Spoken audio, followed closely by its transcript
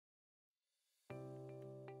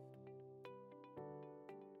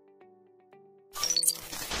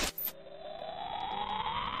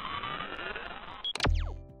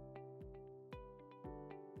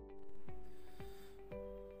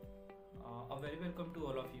welcome to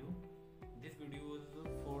all of you. This video is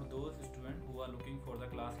for those students who are looking for the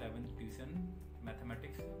class 11 tuition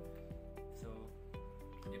mathematics. So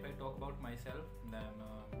if I talk about myself, then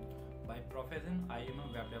by profession I am a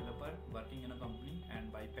web developer working in a company,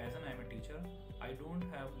 and by passion I am a teacher. I don't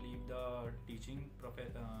have leave the teaching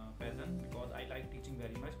passion because I like teaching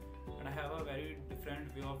very much, and I have a very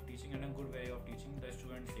different way of teaching and a good way of teaching the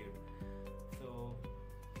students here. So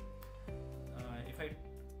if I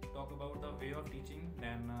talk about the way of teaching,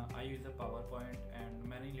 then I use a PowerPoint and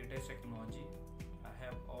many latest technology. I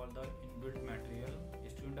have all the inbuilt material.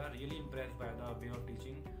 Students are really impressed by the way of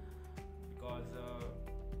teaching because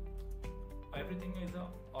everything is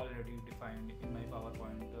already defined in my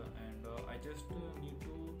PowerPoint, and I just need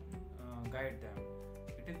to guide them.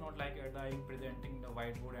 It is not like I am presenting the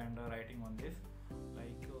whiteboard and writing on this.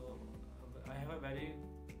 Like I have a very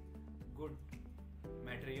good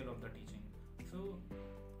material of the teaching. So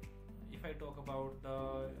if I talk about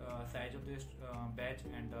the size of this batch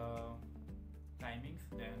and timings,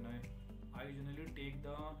 then I usually take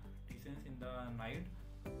the tuitions in the night,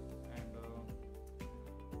 and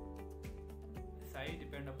size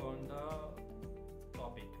depend upon the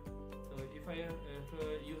topic. So if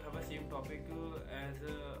you have a same topic as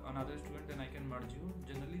another student, then I can merge you.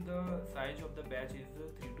 Generally the size of the batch is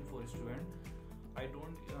 3 to 4 students. I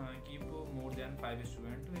don't keep more than 5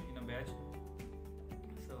 students in a batch.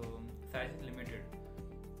 So size is limited.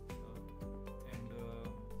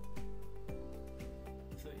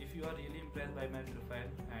 So if you are really impressed by my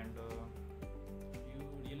profile and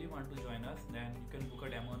you really want to join us, then you can book a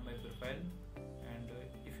demo on my profile. And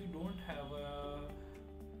if you don't have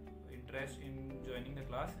interest in joining the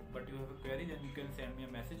class but you have a query, then you can send me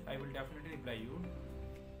a message. I will definitely reply you.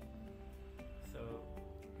 So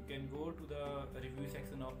you can go to the review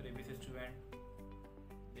section of previous student.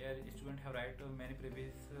 There students have written many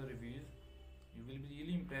previous reviews. You will be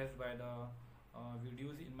really impressed by the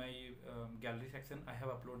videos in my gallery section. I have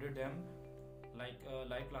uploaded them, like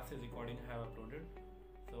live classes recording I have uploaded.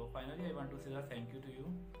 So finally I want to say a thank you to you.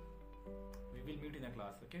 We will meet in a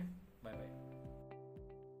class. Okay, bye bye.